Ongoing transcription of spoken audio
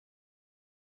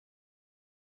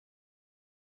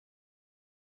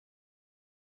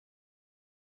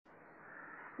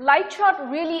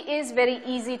Lightshot really is very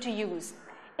easy to use.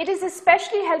 It is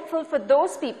especially helpful for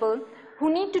those people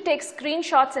who need to take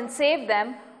screenshots and save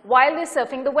them while they're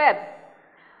surfing the web.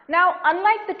 Now,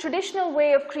 unlike the traditional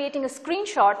way of creating a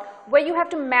screenshot where you have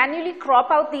to manually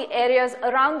crop out the areas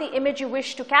around the image you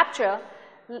wish to capture,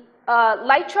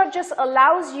 Lightshot just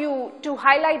allows you to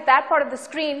highlight that part of the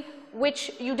screen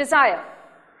which you desire.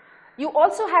 You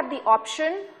also have the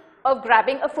option of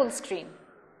grabbing a full screen.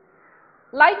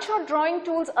 Lightshot drawing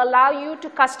tools allow you to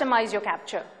customize your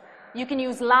capture. You can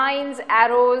use lines,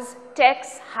 arrows,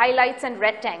 text, highlights, and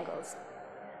rectangles.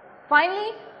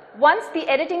 Finally, once the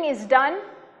editing is done,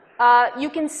 you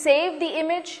can save the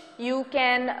image, you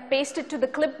can paste it to the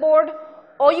clipboard,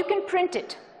 or you can print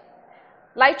it.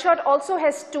 Lightshot also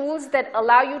has tools that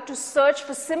allow you to search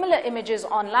for similar images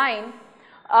online.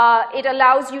 It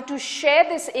allows you to share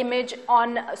this image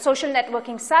on social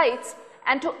networking sites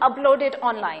and to upload it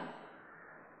online.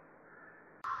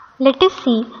 Let us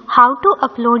see how to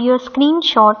upload your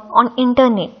screenshot on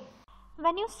internet.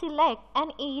 When you select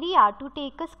an area to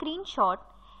take a screenshot,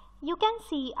 you can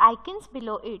see icons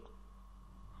below it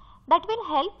that will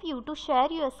help you to share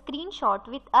your screenshot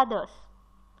with others.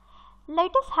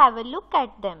 Let us have a look at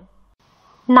them.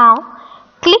 Now,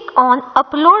 click on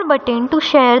Upload button to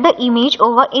share the image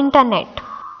over internet.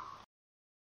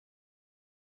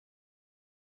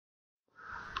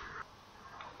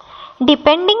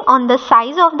 Depending on the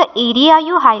size of the area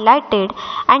you highlighted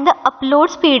and the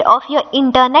upload speed of your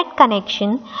internet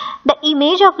connection, the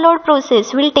image upload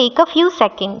process will take a few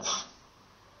seconds.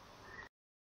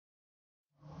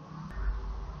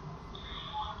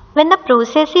 When the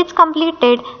process is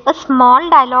completed, a small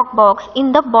dialog box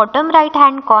in the bottom right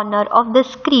hand corner of the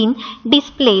screen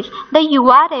displays the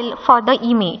URL for the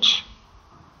image.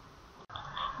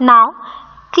 Now,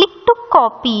 click to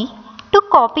copy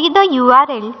the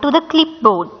URL to the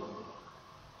clipboard.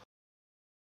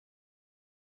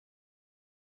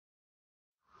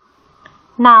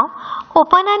 Now,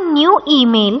 open a new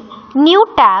email, new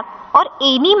tab or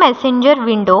any messenger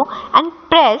window and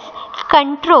press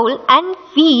Ctrl and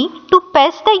V to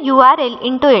paste the URL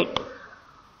into it.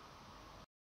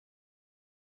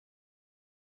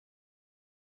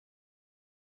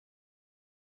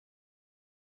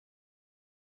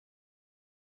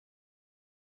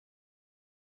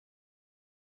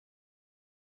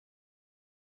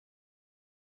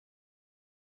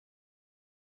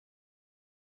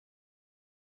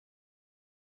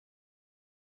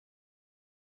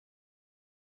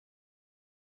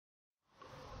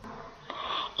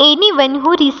 Anyone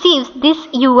who receives this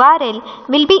URL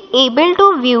will be able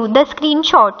to view the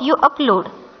screenshot you upload.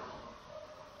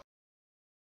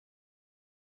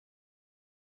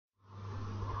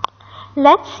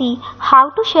 Let's see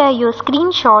how to share your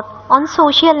screenshot on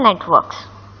social networks.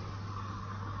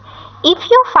 If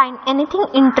you find anything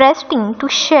interesting to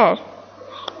share,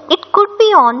 it could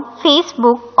be on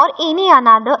Facebook or any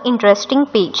another interesting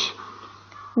page.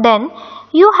 Then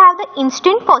you have the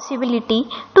instant possibility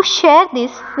to share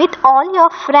this with all your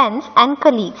friends and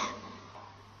colleagues.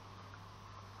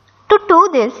 To do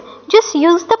this, just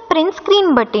use the print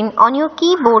screen button on your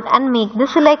keyboard and make the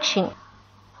selection.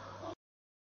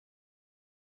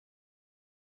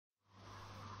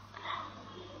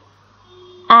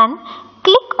 And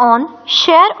click on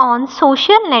Share on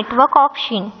Social Network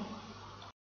option.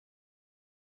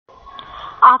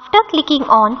 After clicking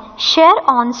on Share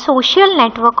on Social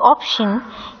Network option,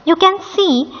 you can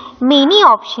see many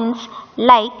options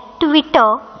like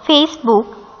Twitter,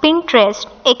 Facebook, Pinterest,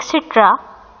 etc.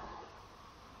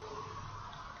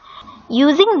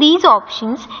 Using these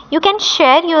options, you can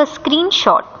share your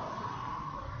screenshot.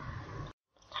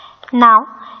 Now,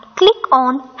 click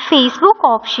on Facebook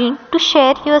option to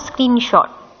share your screenshot.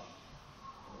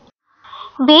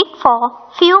 Wait for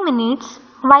few minutes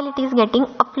while it is getting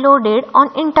uploaded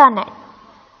on internet.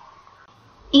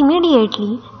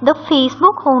 Immediately, the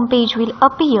Facebook homepage will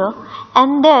appear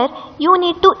and there you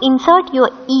need to insert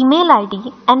your email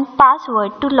ID and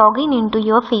password to log in into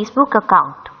your Facebook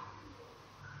account.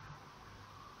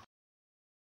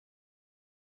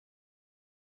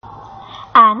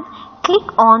 And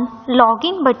click on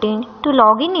Login button to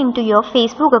log in into your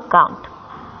Facebook account.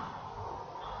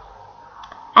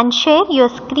 And share your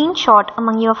screenshot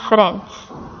among your friends.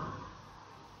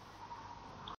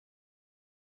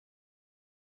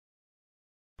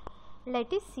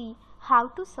 Let us see how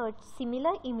to search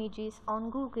similar images on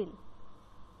Google.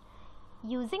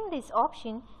 Using this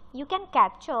option, you can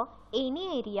capture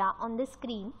any area on the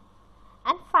screen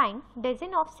and find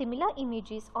dozens of similar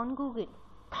images on Google.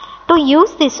 To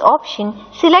use this option,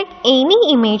 select any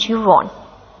image you want.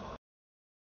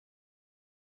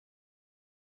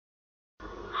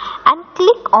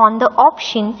 on the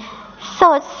option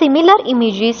Search similar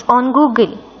images on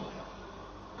Google.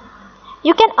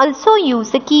 You can also use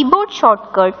the keyboard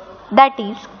shortcut, that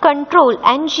is Ctrl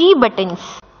and G buttons.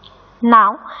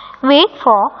 Now wait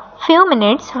for few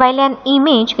minutes while an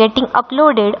image getting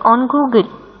uploaded on Google.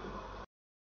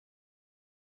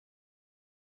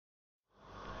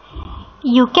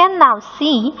 You can now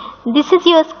see this is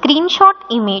your screenshot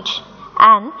image,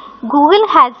 and Google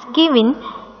has given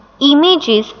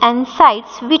images and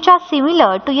sites which are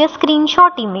similar to your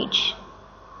screenshot image.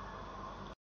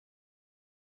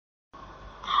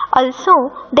 Also,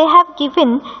 they have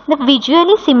given the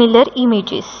visually similar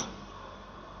images.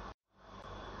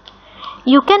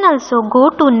 You can also go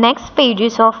to next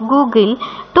pages of Google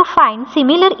to find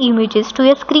similar images to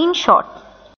your screenshot.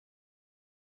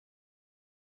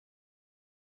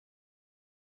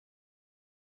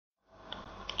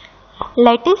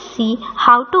 Let us see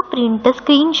how to print the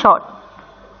screenshot.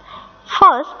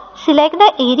 First, select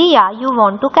the area you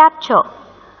want to capture.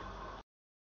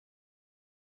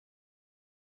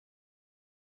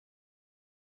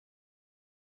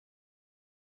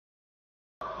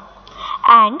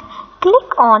 And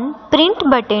click on Print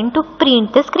button to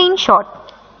print the screenshot.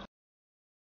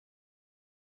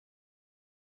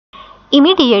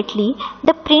 Immediately,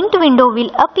 the print window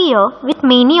will appear with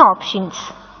many options.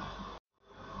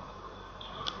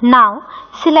 Now,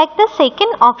 select the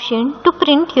second option to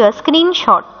print your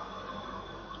screenshot.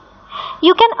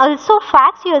 You can also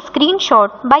fax your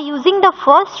screenshot by using the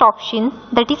first option,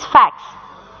 that is fax.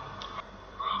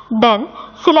 Then,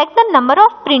 select the number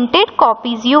of printed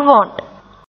copies you want.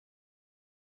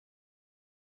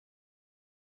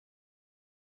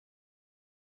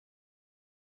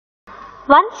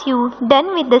 Once you're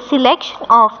done with the selection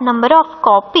of number of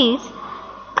copies,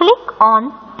 click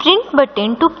on Print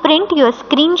button to print your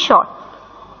screenshot.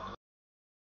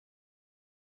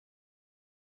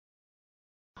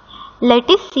 Let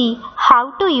us see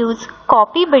how to use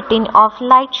Copy button of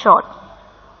Lightshot.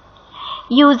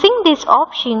 Using this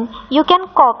option, you can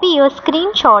copy your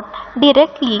screenshot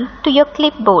directly to your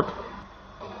clipboard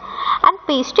and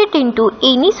paste it into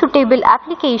any suitable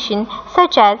application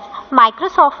such as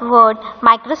Microsoft Word,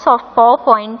 Microsoft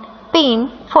PowerPoint,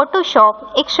 Paint,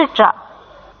 Photoshop, etc.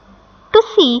 To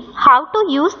see how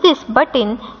to use this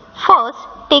button, first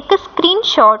take a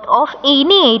screenshot of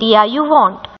any area you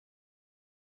want.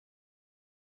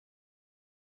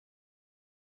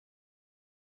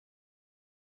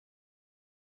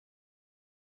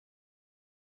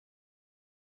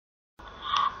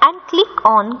 And click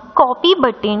on Copy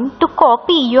button to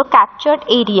copy your captured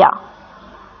area.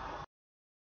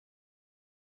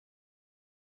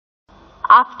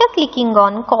 After clicking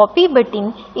on Copy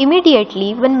button,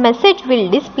 immediately one message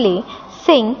will display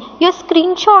saying your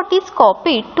screenshot is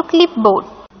copied to clipboard.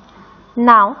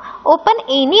 Now open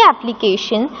any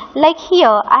application, like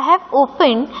here I have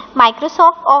opened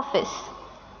Microsoft Office.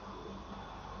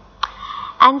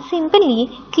 And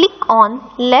simply click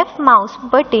on left mouse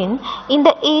button in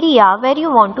the area where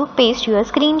you want to paste your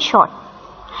screenshot.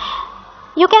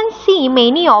 You can see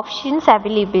many options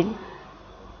available.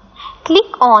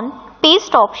 Click on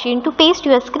Paste option to paste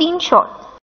your screenshot.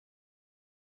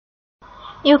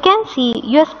 You can see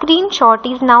your screenshot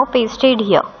is now pasted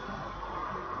here.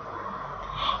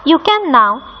 You can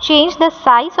now change the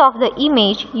size of the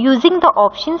image using the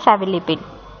options available.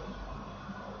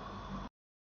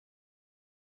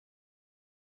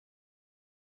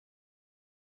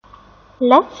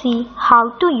 Let's see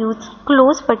how to use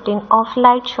Close button of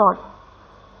Lightshot.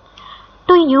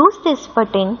 To use this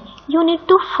button, you need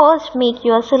to first make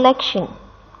your selection.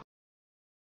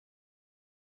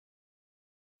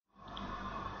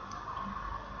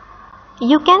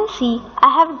 You can see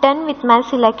I have done with my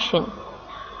selection.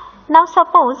 Now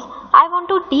suppose I want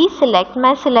to deselect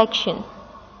my selection.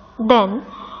 Then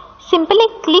simply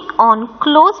click on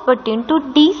Close button to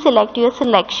deselect your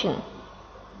selection.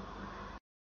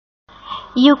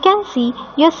 You can see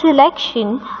your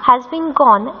selection has been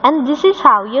gone, and this is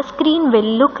how your screen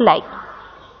will look like.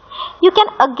 You can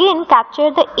again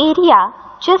capture the area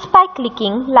just by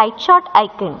clicking Lightshot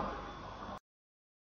icon.